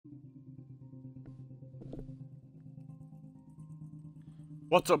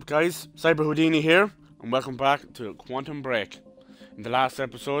What's up guys, CyberHoudini here, and welcome back to Quantum Break. In the last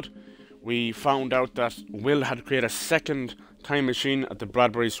episode, we found out that Will had created a second time machine at the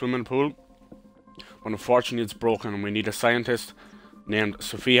Bradbury swimming pool, but unfortunately it's broken and we need a scientist named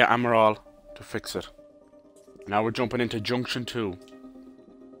Sophia Amaral to fix it. Now we're jumping into Junction 2.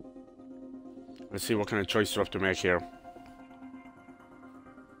 Let's see what kind of choices we have to make here.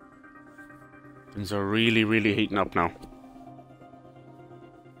 Things are really heating up now.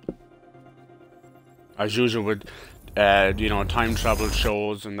 As usual with, time travel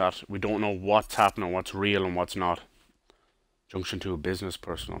shows and that, we don't know what's happening, what's real and what's not. Junction 2, business,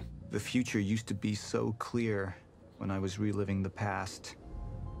 personal. The future used to be so clear when I was reliving the past.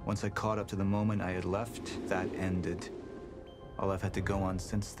 Once I caught up to the moment I had left, that ended. All I've had to go on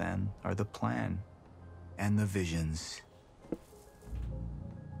since then are the plan and the visions.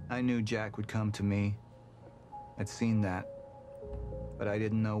 I knew Jack would come to me. I'd seen that, but I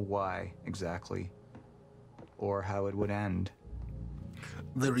didn't know why exactly, or how it would end.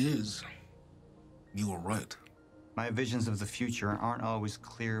 There he is. You were right. My visions of the future aren't always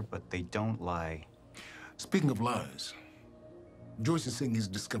clear, but they don't lie. Speaking of lies, Joyce is saying he's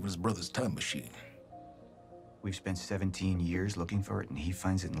discovered his brother's time machine. We've spent 17 years looking for it, and he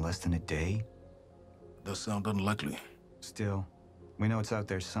finds it in less than a day? Does sound unlikely. Still, we know it's out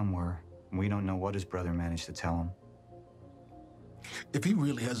there somewhere, and we don't know what his brother managed to tell him. If he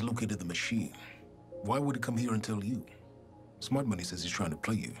really has located the machine, why would he come here and tell you? Smart Money says he's trying to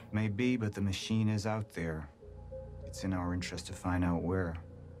play you. Maybe, but the machine is out there. It's in our interest to find out where.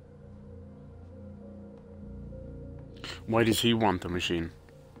 Why does he want the machine?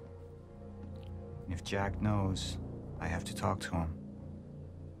 If Jack knows, I have to talk to him.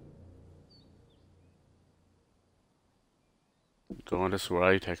 Go on, this is where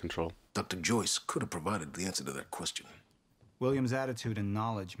I take control. Dr. Joyce could have provided the answer to that question. William's attitude and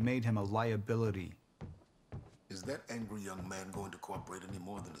knowledge made him a liability. Is that angry young man going to cooperate any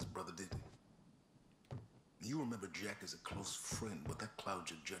more than his brother did? You remember Jack as a close friend, but that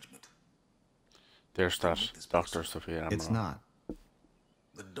clouds your judgment. There's that Dr. Sophia Amaral. It's not.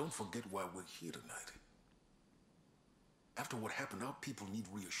 Then don't forget why we're here tonight. After what happened, our people need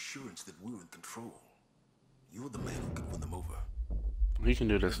reassurance that we're in control. You're the man who can win them over. We can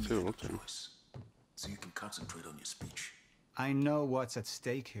do this too, okay. Joyce, so you can concentrate on your speech. I know what's at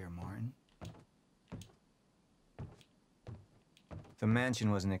stake here, Martin. The mansion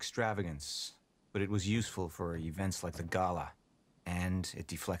was an extravagance, but it was useful for events like the gala, and it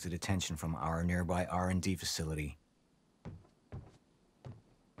deflected attention from our nearby R&D facility.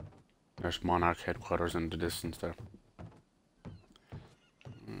 There's Monarch headquarters in the distance there.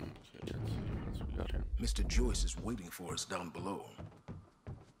 Okay, let's see what else we got here. Mr. Joyce is waiting for us down below.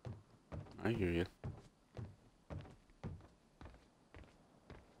 I hear you.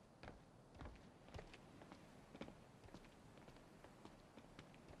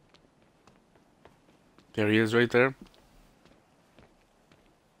 There he is right there.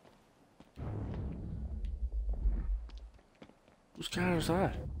 Whose car is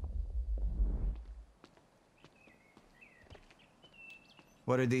that?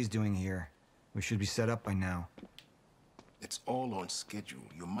 What are these doing here? We should be set up by now. It's all on schedule.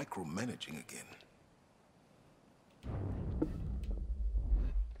 You're micromanaging again.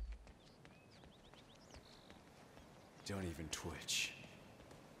 Don't even twitch.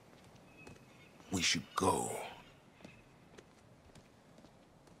 We should go.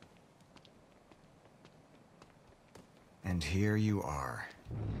 And here you are.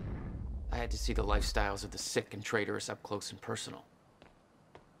 I had to see the lifestyles of the sick and traitorous up close and personal.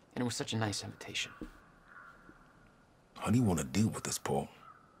 And it was such a nice invitation. How do you want to deal with this, Paul?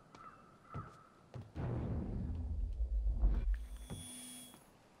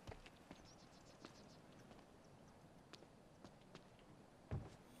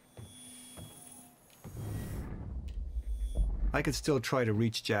 I could still try to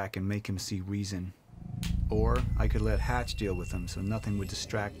reach Jack and make him see reason. Or I could let Hatch deal with him so nothing would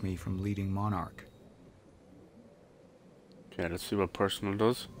distract me from leading Monarch. Okay, let's see what personal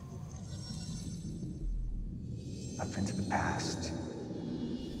does. Up into the past.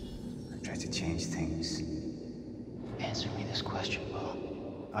 I tried to change things. Answer me this question,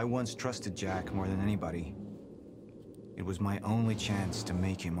 Paul. I once trusted Jack more than anybody. It was my only chance to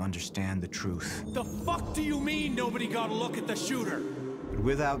make him understand the truth. The fuck do you mean nobody got a look at the shooter? But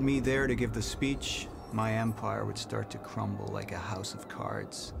without me there to give the speech, my empire would start to crumble like a house of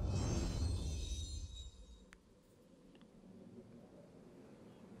cards.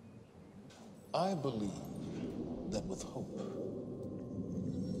 I believe that with hope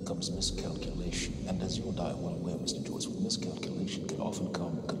comes miscalculation. And as you and I are well aware, Mr. Joyce, with miscalculation can often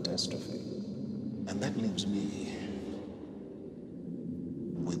come catastrophe. And that leaves me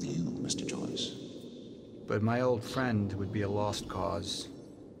with you, Mr. Joyce. But my old friend would be a lost cause.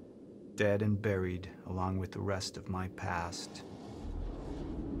 Dead and buried, along with the rest of my past.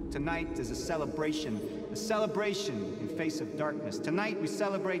 Tonight is a celebration in face of darkness. Tonight we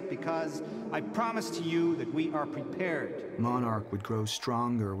celebrate because I promise to you that we are prepared. Monarch would grow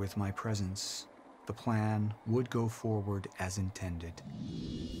stronger with my presence. The plan would go forward as intended.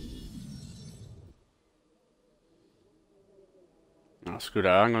 Oh, screw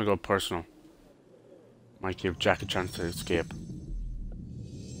that. I'm gonna go personal. Might give Jack a chance to escape.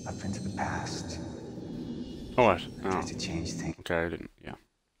 Up into the past. Oh, what? I tried to change things. Okay, I didn't. Yeah.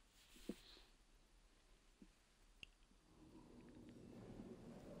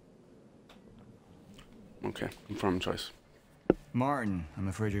 Okay, confirmed choice. Martin, I'm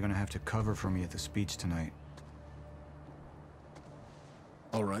afraid you're gonna have to cover for me at the speech tonight.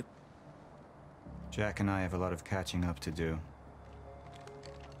 All right. Jack and I have a lot of catching up to do.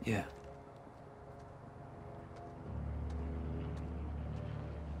 Yeah.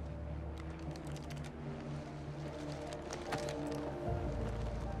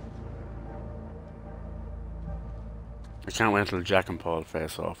 I can't wait until Jack and Paul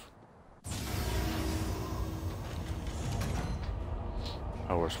face off.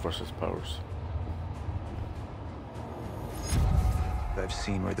 Powers versus powers. I've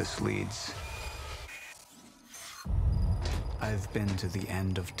seen where this leads. I've been to the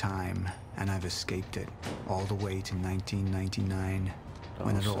end of time, and I've escaped it, all the way to 1999,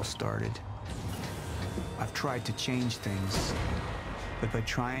 when it all started. I've tried to change things, but by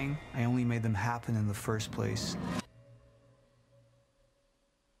trying, I only made them happen in the first place.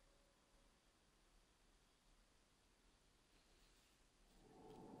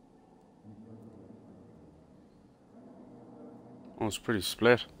 Oh, it's pretty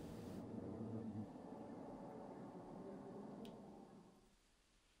split.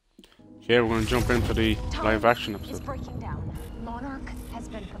 Okay, we're going to jump into the live action It's episode. breaking down. Monarch has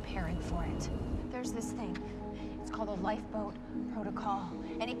been preparing for it. There's this thing. It's called a lifeboat protocol,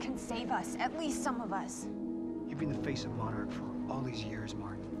 and it can save us, at least some of us. You've been the face of Monarch for all these years,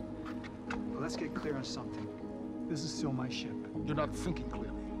 Martin. But let's get clear on something. This is still my ship. You're not thinking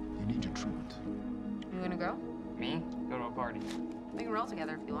clearly. You need your treatment. You gonna go? Me? Go to a party. We can roll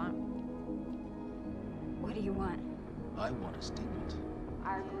together if you want. What do you want? I want a statement.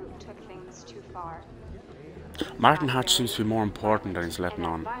 Our group took things too far. Martin Hatch seems to be more important than he's letting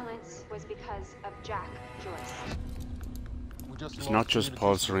And that on. violence was because of Jack Joyce. We just It's lost not just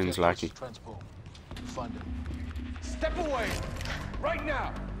Paul communication Serene's with lackey. Jack Joyce's Find him. Step away! Right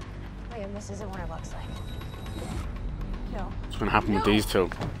now! Liam, this isn't what it looks like. No. What's going to happen with these two?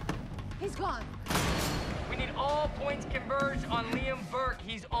 He's gone. We need all points converged on Liam Burke.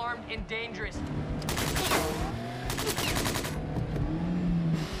 He's armed and dangerous.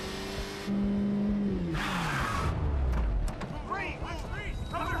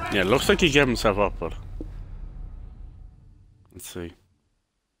 Yeah, it looks like he gave himself up, but let's see.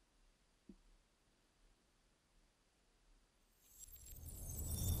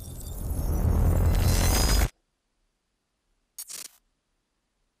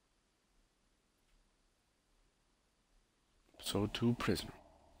 Episode 2, Prisoner.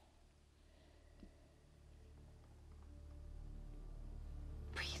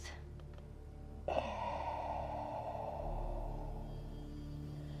 Breathe.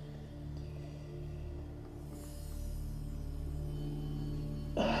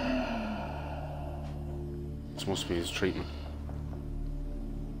 This must be his treatment.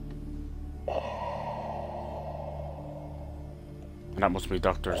 And that must be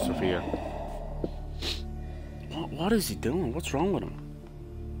Dr. Sophia. What is he doing? What's wrong with him?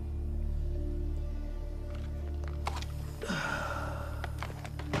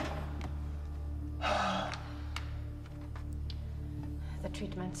 The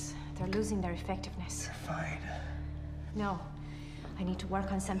treatments, they're losing their effectiveness. Fine. No. I need to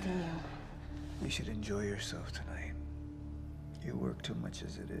work on something new. You should enjoy yourself tonight. You work too much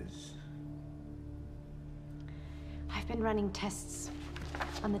as it is. I've been running tests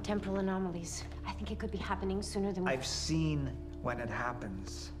on the temporal anomalies. I think it could be happening sooner than we... I've seen when it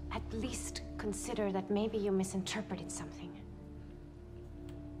happens. At least consider that maybe you misinterpreted something.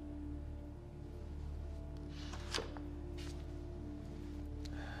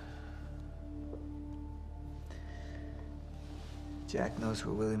 Jack knows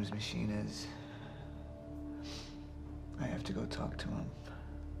where William's machine is. I have to go talk to him.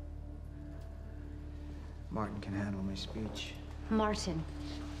 Martin can handle my speech. Martin.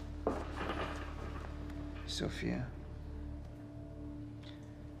 Sophia.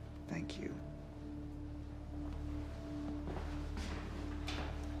 Thank you.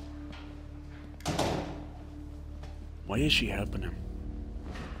 Why is she helping him?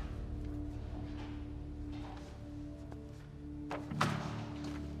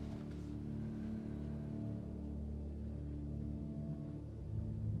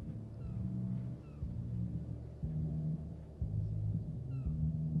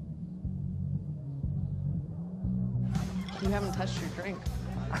 You haven't touched your drink.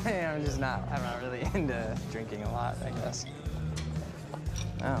 I'm not really into drinking a lot, I guess.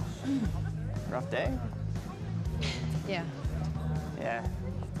 Oh. Rough day? Yeah. Yeah.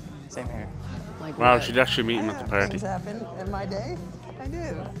 Same here. Like Wow, what? she'd actually meet him at the party. Things happen in my day. I do.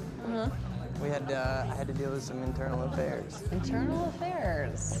 Uh-huh. I had to deal with some internal affairs. Internal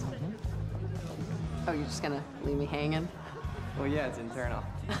affairs. Oh, you're just gonna leave me hanging? Well, yeah, it's internal.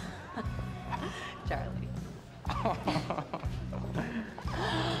 Charlie.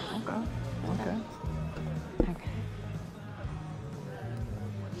 Okay.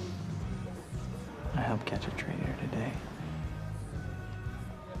 I helped catch a traitor today.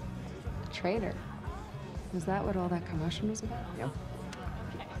 Traitor? Was that what all that commotion was about? Yep.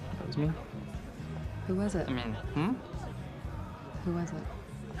 That was me. Who was it? I mean, Who was it?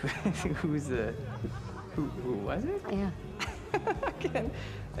 Who was it? Yeah.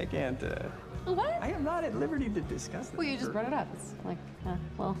 I can't, What? I am not at liberty to discuss this. Well, you just brought it up. It's like,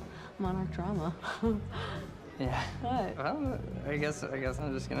 well, Monarch drama. Yeah. What? Well, I guess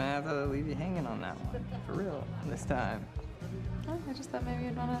I'm just gonna have to leave you hanging on that one. For real, this time. Oh, I just thought maybe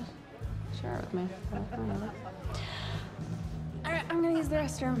you'd want to share it with me. All right, I'm gonna use the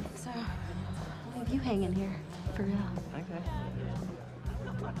restroom, so I'll leave you hanging here, for real. Okay.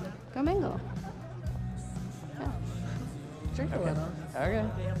 Go mingle. Yeah. Drink a little. Okay.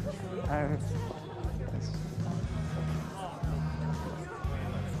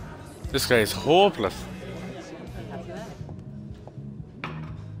 This guy is hopeless. What the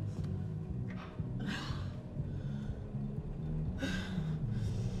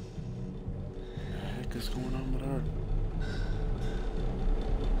heck is going on with her?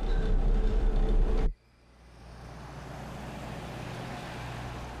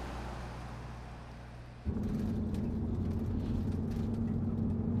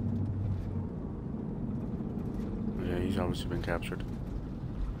 Yeah, he's obviously been captured.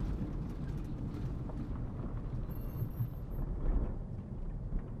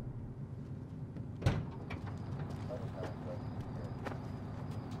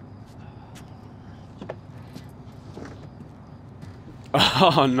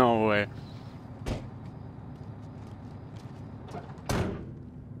 Oh, no way.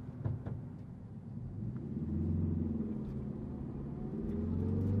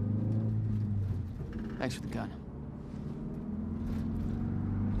 Thanks for the gun.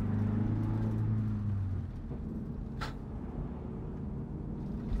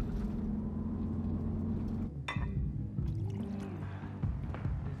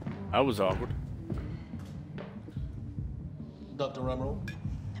 That was awkward. Dr. Emerald?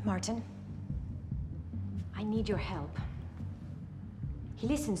 Martin, I need your help. He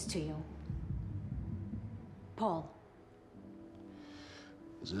listens to you. Paul.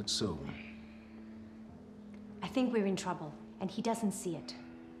 Is that so? I think we're in trouble, and he doesn't see it.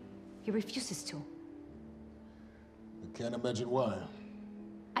 He refuses to. I can't imagine why.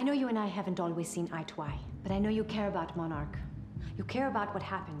 I know you and I haven't always seen eye to eye, but I know you care about Monarch. You care about what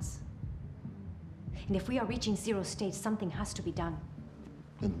happens. And if we are reaching zero state, something has to be done.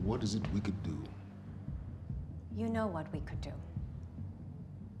 And what is it we could do? You know what we could do.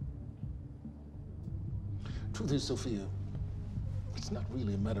 Truth is, Sophia, it's not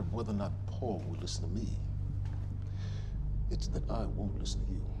really a matter of whether or not Paul will listen to me. It's that I won't listen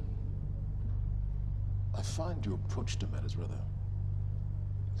to you. I find your approach to matters rather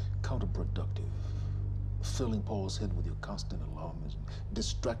counterproductive. Filling Paul's head with your constant alarmism,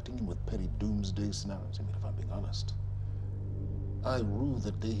 distracting him with petty doomsday scenarios. I mean, if I'm being honest, I rue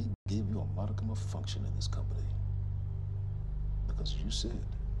the day he gave you a modicum of function in this company. Because you said,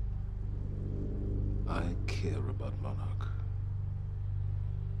 I care about Monarch.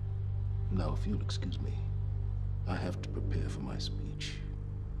 Now, if you'll excuse me, I have to prepare for my speech.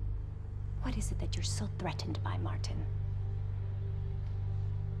 What is it that you're so threatened by, Martin?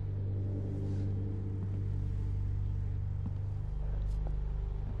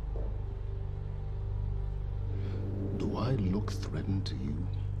 Do I look threatened to you?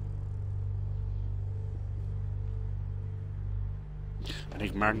 I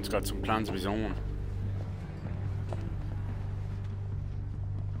think Martin's got some plans of his own.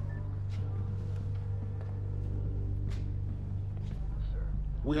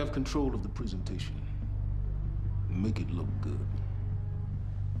 We have control of the presentation. Make it look good.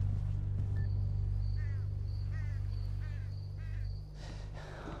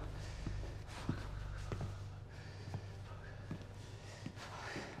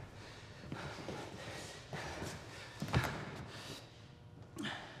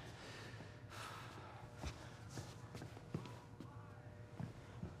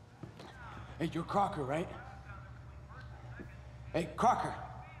 Hey, you're Crocker, right? Hey, Crocker!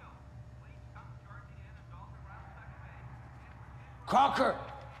 Crocker!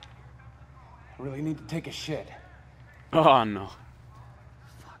 I really need to take a shit. Oh, no.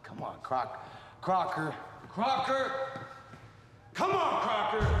 Fuck, come on, Crocker! Crocker! Come on,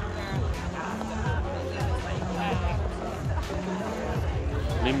 Crocker!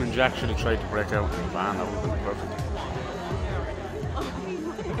 Liam and Jack should have tried to break out in the van. That would have been perfect.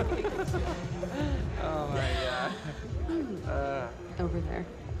 Oh my god. Over there.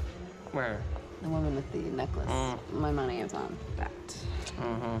 Where? The woman with the necklace. My money is on that.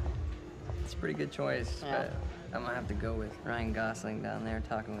 It's a pretty good choice, Yeah. but I'm gonna have to go with Ryan Gosling down there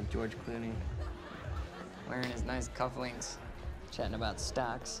talking with George Clooney. Wearing his nice cufflinks, chatting about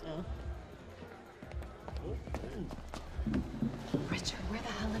stocks. Richard, where the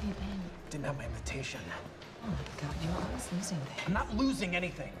hell have you been? Didn't have my invitation. Oh my god, you're always losing things. I'm not losing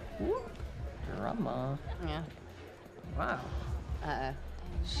anything. Drama. Yeah. Wow.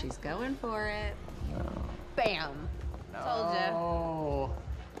 She's going for it. No. Bam! Told ya. Oh.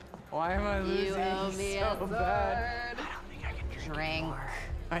 Why am I losing You owe me so a sword. bad? I don't think I can drink anymore.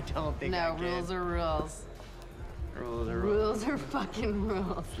 I don't think I No, can. rules are rules. Rules are rules. Rules are fucking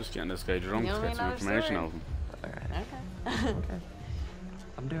rules. Just getting this guy drunk You to owe get me some another information sword. out of him. Okay. Okay.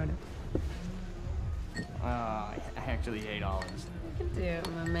 I'm doing it. Oh, I actually hate olives. You can do it,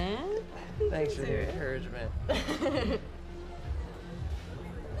 my man. Thanks for the encouragement.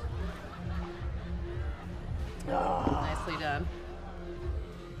 Nicely done.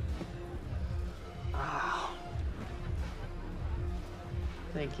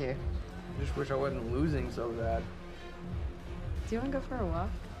 Thank you. Just wish I wasn't losing so bad. Do you want to go for a walk?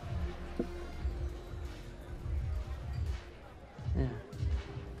 Yeah.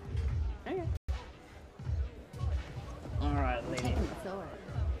 Okay. All right, lady. Taking the sword.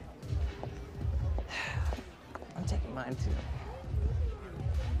 I'm taking mine too.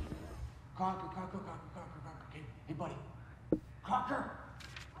 Crocker. Hey, buddy. Crocker!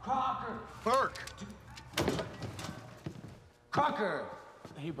 Burke! Crocker!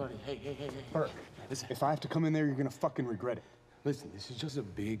 Hey, buddy. Hey. Burke, Listen. if I have to come in there, you're gonna fucking regret it. Listen, this is just a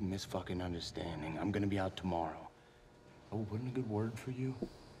big misfucking understanding. I'm gonna be out tomorrow. I will put in a good word for you.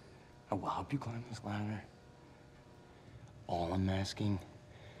 I will help you climb this ladder. All I'm asking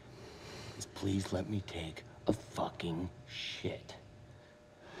is please let me take a fucking shit.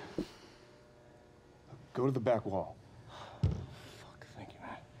 Go to the back wall. Fuck, thank you,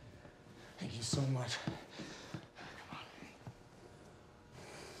 man. Thank you so much.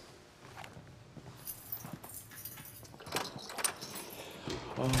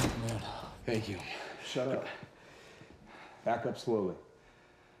 Oh, man. Thank you. Shut up. Back up slowly.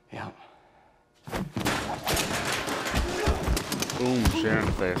 Yeah. Boom, share in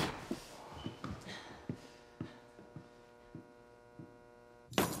the face.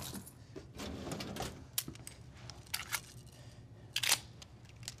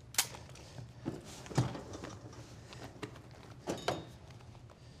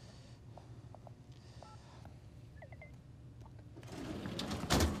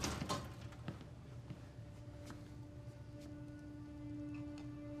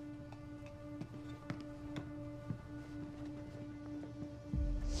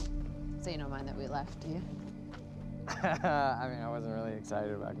 So you don't mind that we left, do you? I mean, I wasn't really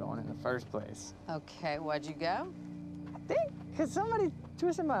excited about going in the first place. Okay, why'd you go? I think because somebody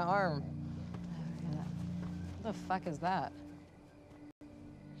twisted my arm. What the fuck is that?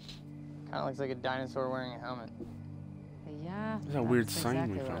 Kind of looks like a dinosaur wearing a helmet. Yeah. There's a weird that's sign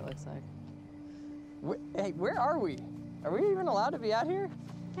we exactly what found. it looks like. Hey, where are we? Are we even allowed to be out here?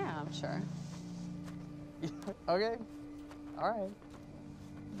 Yeah, I'm sure. Okay. All right.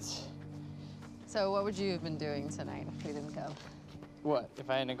 So what would you have been doing tonight if we didn't go? What, if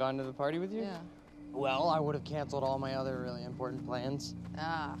I hadn't gone to the party with you? Yeah. Well, I would have canceled all my other really important plans.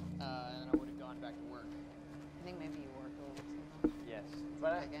 Ah. And I would have gone back to work. I think maybe you work a little too much. Yes.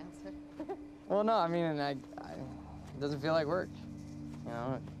 But Against it? well, no, I mean, it doesn't feel like work. You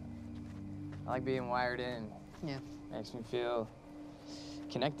know, I like being wired in. Yeah. Makes me feel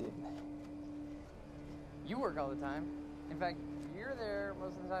connected. You work all the time. In fact, you're there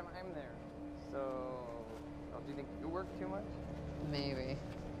most of the time I'm there. So, do you think you work too much? Maybe.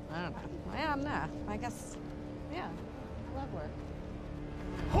 I don't know. Yeah, nah. I guess, yeah. Love work.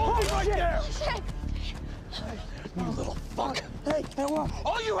 Hold me right there! Shit! You little fuck! Hey, what?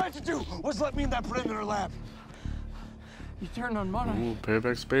 All you had to do was let me in that perimeter lab. You turned on Monarch. Ooh,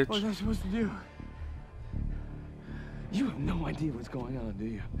 payback speech. What was I supposed to do? You have no idea what's going on, do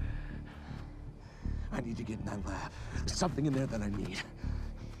you? I need to get in that lab. There's something in there that I need.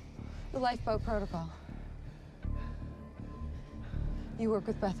 The lifeboat protocol. You work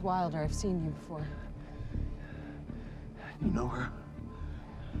with Beth Wilder. I've seen you before. You know her?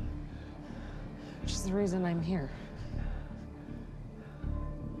 She's the reason I'm here.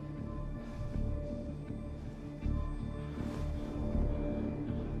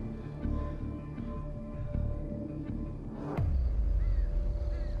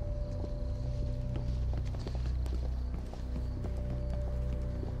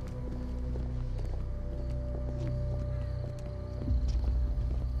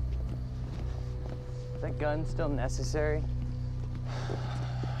 Is that gun still necessary?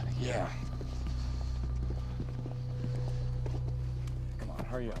 Yeah. Come on,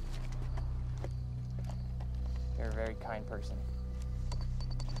 hurry up. You're a very kind person.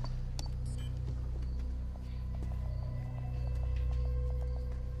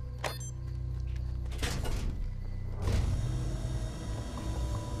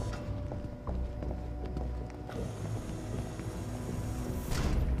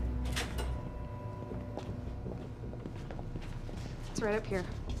 It's right up here.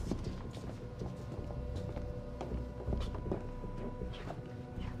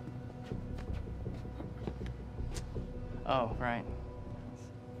 Oh, right.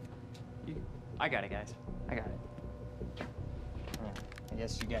 I got it, guys. I got it. I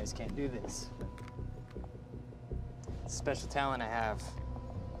guess you guys can't do this. It's a special talent I have.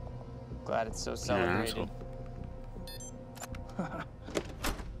 Glad it's so celebrated.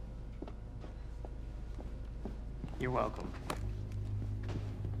 You're welcome.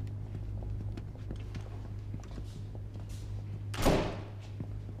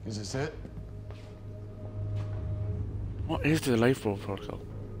 Is this it? What is the lifeboat protocol?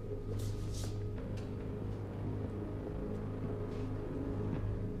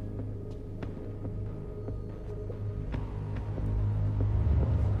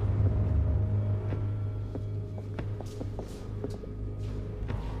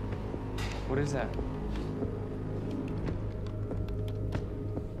 What is that?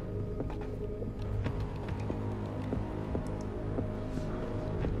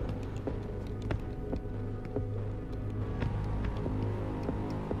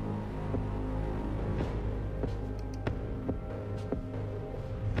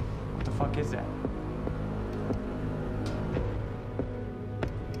 What the fuck is that?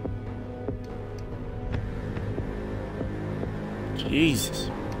 Jesus.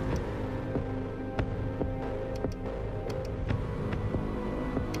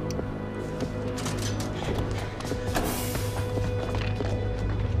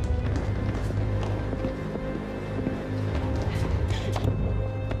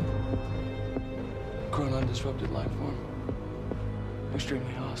 Disrupted life form.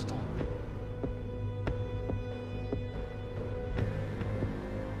 Extremely hostile.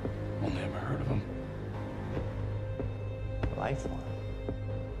 Only ever heard of him. Life form.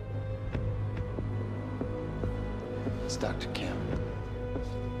 It's Dr. Kim.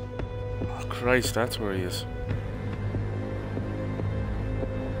 Oh Christ, that's where he is.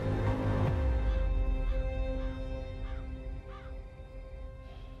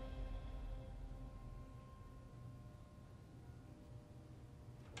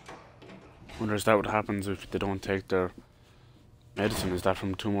 Wonder is that what happens if they don't take their medicine? Is that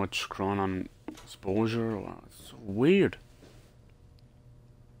from too much chronon exposure? Or it's so weird.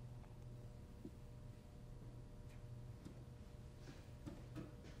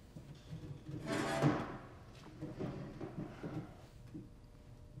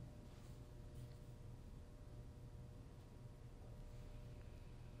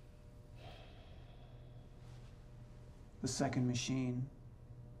 The second machine.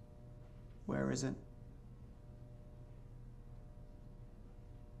 Where is it?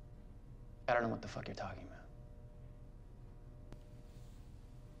 I don't know what the fuck you're talking about.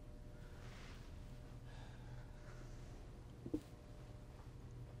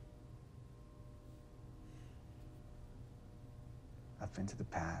 I've been to the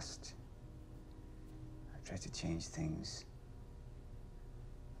past. I've tried to change things,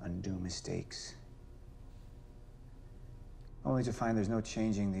 undo mistakes, only to find there's no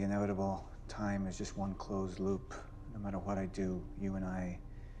changing the inevitable. Time is just one closed loop. No matter what I do, you and I,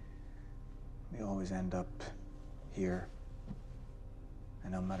 we always end up here.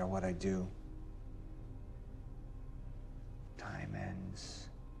 And no matter what I do, time ends.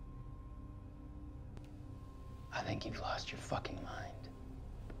 I think you've lost your fucking mind.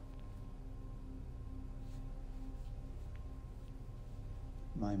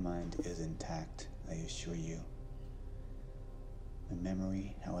 My mind is intact, I assure you. My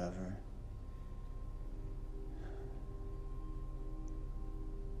memory, however,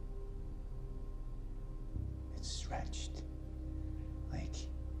 it's stretched. Like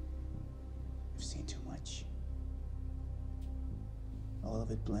I've seen too much. All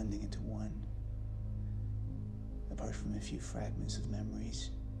of it blending into one. Apart from a few fragments of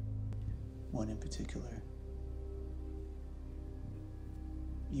memories. One in particular.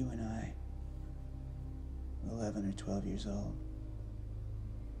 You and I were 11 or 12 years old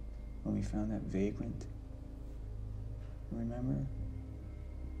when we found that vagrant. Remember?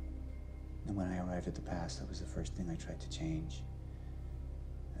 And when I arrived at the past, that was the first thing I tried to change.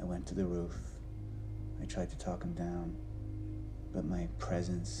 I went to the roof. I tried to talk him down, but my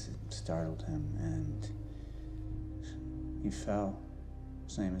presence startled him, and he fell,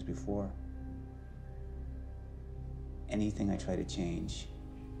 same as before. Anything I try to change,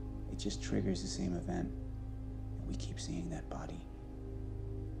 it just triggers the same event, and we keep seeing that body.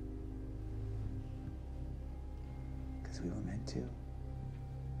 Because we were meant to.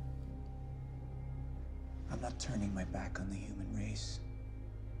 I'm not turning my back on the human race.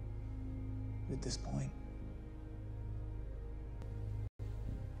 But at this point,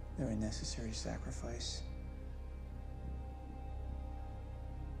 they're a necessary sacrifice.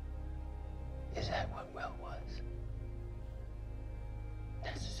 Is that what Will was?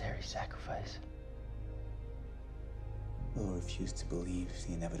 Necessary sacrifice? Will refused to believe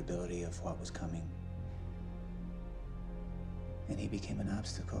the inevitability of what was coming. And he became an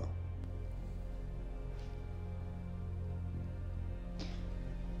obstacle.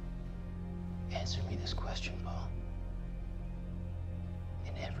 Answer me this question, Paul.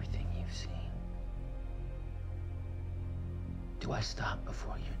 In everything you've seen, do I stop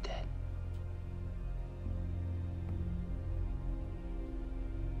before you're dead?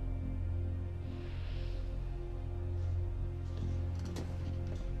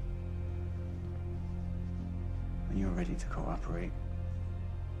 When you're ready to cooperate,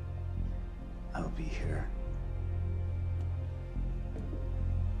 I will be here.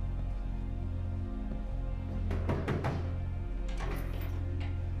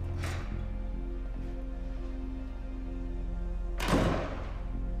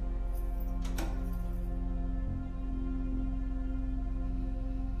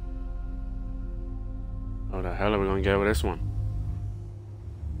 How the hell are we going to get with this one?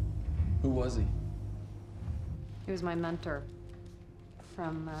 Who was he? He was my mentor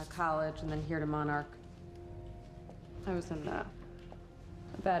from college and then here to Monarch. I was in a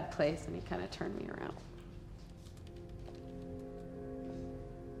bad place and he kind of turned me around.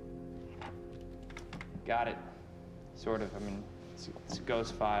 Got it. Sort of. I mean, it's a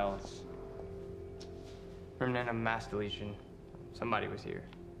ghost file. It's remnant of mass deletion. Somebody was here.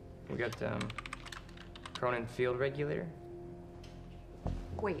 We got Cronin field regulator.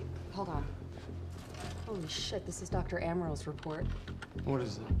 Wait, hold on. Holy shit, this is Dr. Amaril's report. What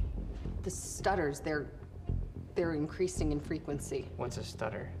is it? The stutters, they're increasing in frequency. What's a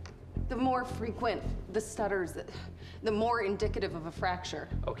stutter? The more frequent the stutters, the more indicative of a fracture.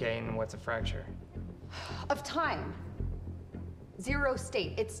 Okay, and what's a fracture? Of time. Zero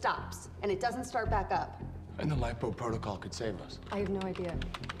state, it stops, and it doesn't start back up. And the lifeboat protocol could save us. I have no idea.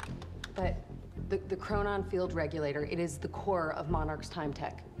 But the Cronin field regulator, it is the core of Monarch's time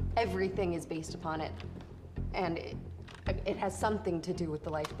tech. Everything is based upon it. And it has something to do with the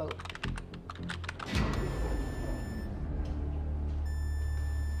lifeboat.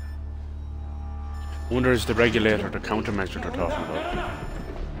 I wonder is the regulator the countermeasure they're talking about? No.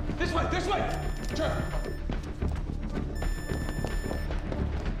 This way, this way! Sure.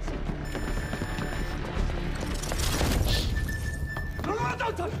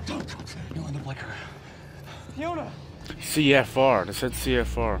 Don't. You'll end up like her. Fiona! CFR. They said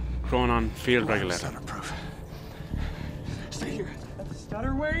CFR. Cronin field regulator. Stutterproof. Stay here.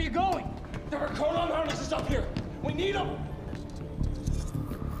 Stutter, where are you going? There are Cronin harnesses up here. We need them.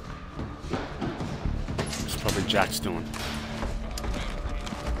 It's probably Jack's doing.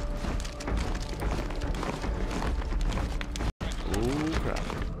 Oh crap.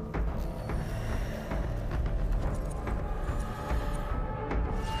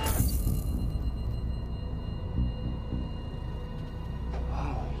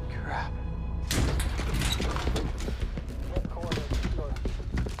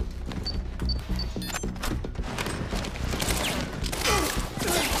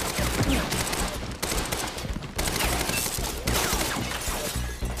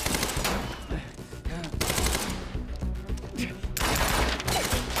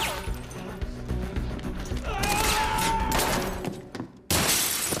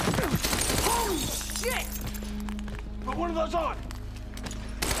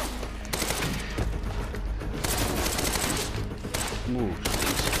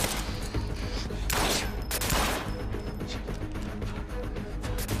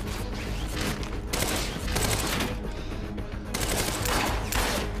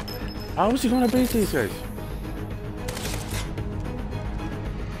 How is he gonna beat these guys?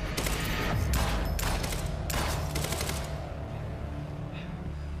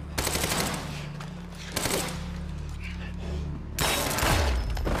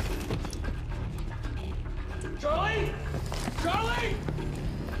 Charlie! Charlie!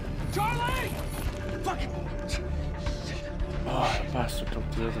 Charlie! Fucking... Oh, the bastard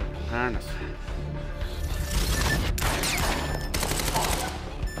took the other harness.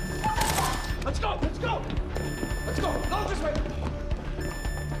 Let's go! Let's go! Let's go! No, this way!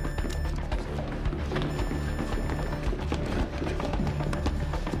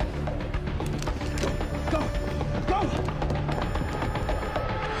 Go! Go!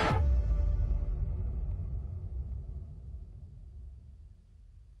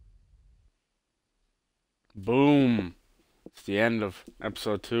 Boom. It's the end of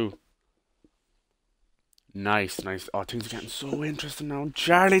episode 2. Nice, nice. Oh, things are getting so interesting now.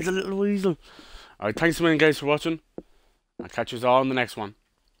 Charlie the little weasel. Alright, thanks a million guys for watching. I'll catch you all in the next one.